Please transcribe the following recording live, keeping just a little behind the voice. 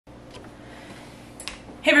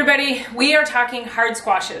Hey everybody, we are talking hard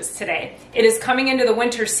squashes today. It is coming into the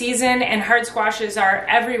winter season and hard squashes are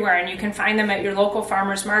everywhere, and you can find them at your local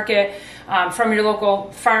farmer's market, from your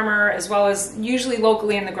local farmer, as well as usually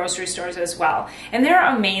locally in the grocery stores as well. And they're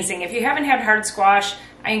amazing. If you haven't had hard squash,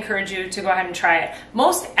 I encourage you to go ahead and try it.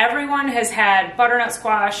 Most everyone has had butternut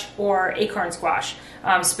squash or acorn squash.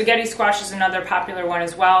 Spaghetti squash is another popular one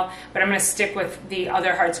as well, but I'm going to stick with the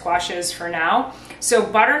other hard squashes for now. So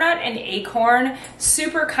butternut and acorn,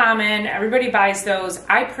 super common. Everybody buys those.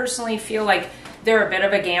 I personally feel like they're a bit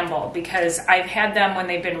of a gamble because I've had them when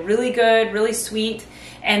they've been really good, really sweet,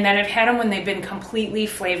 and then I've had them when they've been completely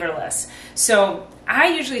flavorless. So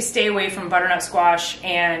I usually stay away from butternut squash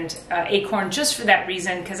and acorn just for that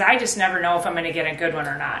reason, because I just never know if I'm going to get a good one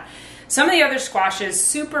or not. Some of the other squashes,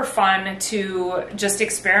 super fun to just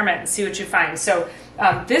experiment and see what you find. So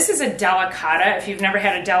this is a delicata. If you've never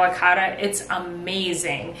had a delicata, it's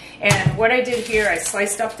amazing. And what I did here, I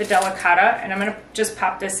sliced up the delicata, and I'm going to just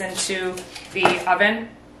pop this into the oven.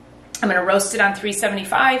 I'm going to roast it on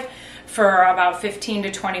 375 for about 15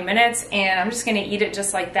 to 20 minutes, and I'm just going to eat it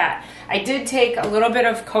just like that. I did take a little bit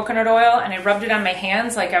of coconut oil and I rubbed it on my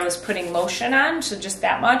hands like I was putting lotion on, so just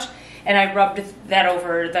that much, and I rubbed that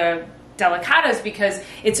over the delicatas because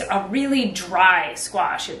it's a really dry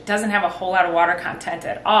squash. It doesn't have a whole lot of water content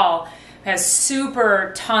at all. It has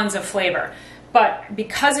super tons of flavor. But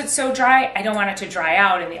because it's so dry, I don't want it to dry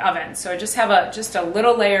out in the oven. So I just have just a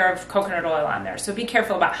little layer of coconut oil on there. So be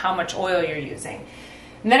careful about how much oil you're using.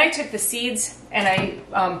 And then I took the seeds and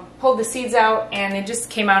I pulled the seeds out, and they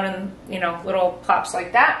just came out in, little plops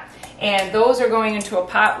like that. And those are going into a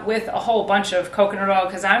pot with a whole bunch of coconut oil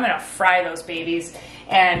because I'm going to fry those babies.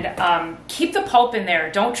 And keep the pulp in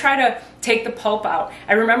there. Don't try to take the pulp out.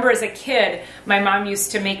 I remember as a kid, my mom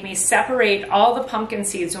used to make me separate all the pumpkin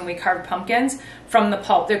seeds when we carved pumpkins from the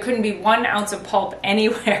pulp. There couldn't be 1 ounce of pulp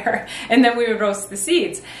anywhere, and then we would roast the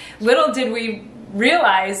seeds. Little did we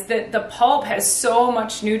realize that the pulp has so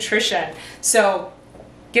much nutrition. So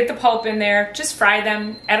get the pulp in there, just fry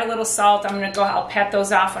them, add a little salt. I'll pat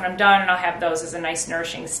those off when I'm done, and I'll have those as a nice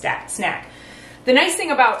nourishing snack. The nice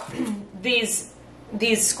thing about these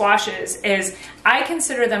squashes is I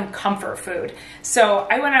consider them comfort food. So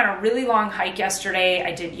I went on a really long hike yesterday.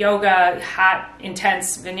 I did yoga, hot,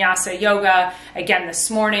 intense vinyasa yoga. Again this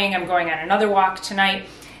morning. I'm going on another walk tonight.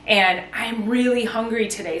 And I'm really hungry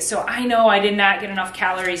today. So I know I did not get enough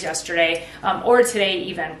calories yesterday, or today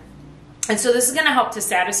even. And so this is going to help to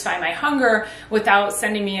satisfy my hunger without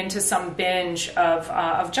sending me into some binge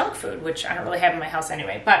of junk food, which I don't really have in my house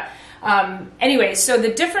anyway. But anyway, so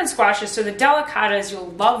the different squashes, so the delicatas, you'll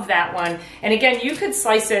love that one. And again, you could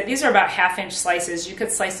slice it. These are about 1/2 inch slices. You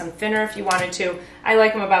could slice them thinner if you wanted to. I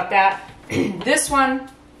like them about that. This one,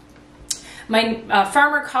 my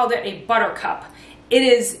farmer called it a buttercup. It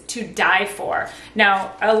is to die for.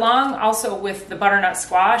 Now, along also with the butternut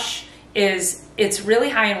squash it's really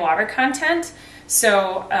high in water content.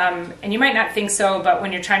 So, and you might not think so, but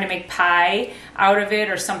when you're trying to make pie out of it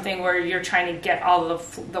or something where you're trying to get all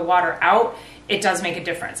of the water out, it does make a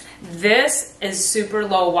difference. This is super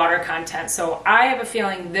low water content. So I have a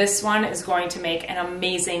feeling this one is going to make an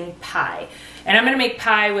amazing pie. And I'm going to make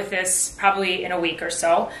pie with this probably in a week or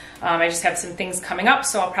so. I just have some things coming up,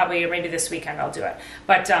 so I'll probably, maybe this weekend I'll do it.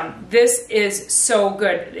 But this is so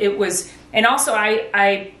good. It was, and also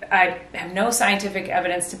I have no scientific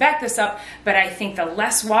evidence to back this up, but I think the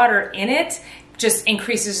less water in it just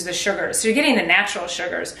increases the sugars. So you're getting the natural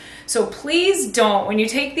sugars. So please don't, when you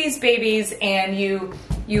take these babies and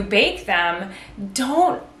you bake them,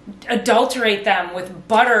 don't adulterate them with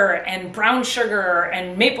butter and brown sugar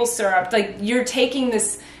and maple syrup. Like, you're taking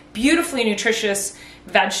this beautifully nutritious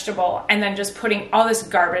vegetable and then just putting all this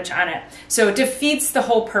garbage on it. So it defeats the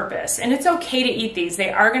whole purpose. And it's okay to eat these. They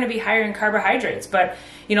are going to be higher in carbohydrates, but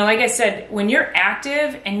like I said, when you're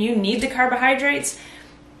active and you need the carbohydrates,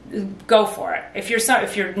 go for it. If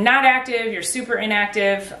you're not active, you're super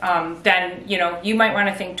inactive, then you might want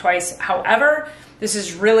to think twice. However, this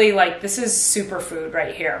is really this is superfood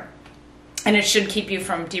right here, and it should keep you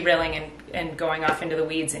from derailing and going off into the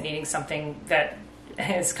weeds and eating something that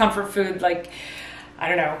is comfort food, like, I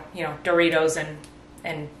don't know, Doritos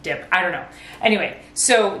and dip. I don't know. Anyway,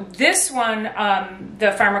 so this one,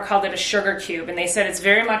 the farmer called it a sugar cube, and they said it's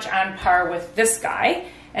very much on par with this guy.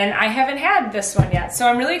 And I haven't had this one yet, so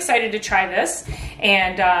I'm really excited to try this.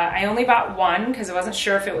 And I only bought one because I wasn't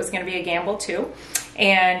sure if it was going to be a gamble too.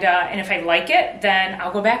 And if I like it, then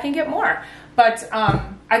I'll go back and get more. But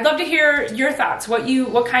I'd love to hear your thoughts,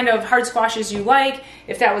 what kind of hard squashes you like,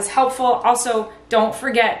 if that was helpful. Also, don't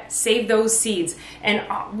forget, save those seeds. And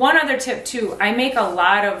one other tip too, I make a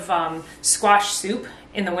lot of squash soup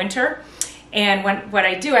in the winter. And what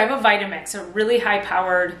I do, I have a Vitamix, a really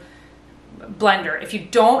high-powered blender. If you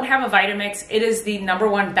don't have a Vitamix, it is the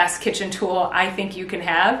 #1 best kitchen tool I think you can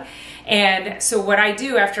have. And so what I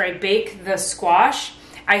do after I bake the squash,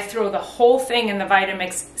 I throw the whole thing in the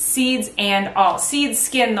Vitamix, seeds and all. Seeds,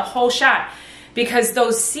 skin, the whole shot. Because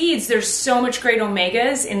those seeds, there's so much great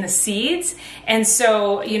omegas in the seeds. And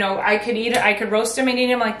so, you know, I could roast them and eat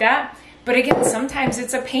them like that. But again, sometimes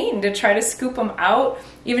it's a pain to try to scoop them out,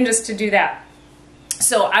 even just to do that.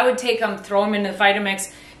 So I would take them, throw them in the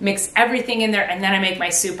Vitamix, mix everything in there, and then I make my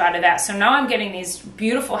soup out of that. So now I'm getting these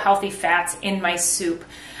beautiful, healthy fats in my soup.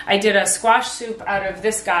 I did a squash soup out of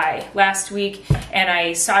this guy last week, and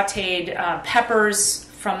I sauteed peppers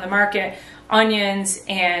from the market, onions,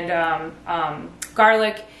 and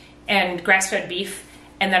garlic, and grass-fed beef.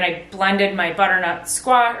 And then I blended my butternut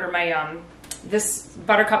squash, or my this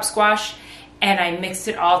buttercup squash, and I mixed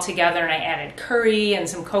it all together, and I added curry and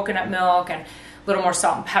some coconut milk and a little more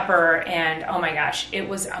salt and pepper, and oh my gosh, it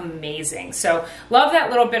was amazing. So love that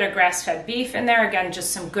little bit of grass-fed beef in there. Again,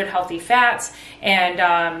 just some good healthy fats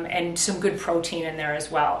and some good protein in there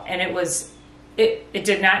as well. And it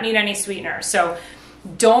did not need any sweetener. So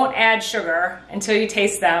don't add sugar until you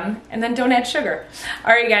taste them, and then don't add sugar.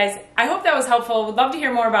 All right, guys, I hope that was helpful. Would love to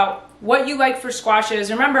hear more about what you like for squashes.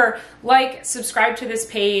 Remember, like, subscribe to this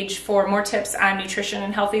page for more tips on nutrition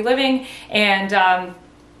and healthy living, and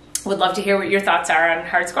would love to hear what your thoughts are on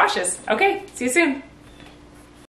hard squashes. Okay, see you soon.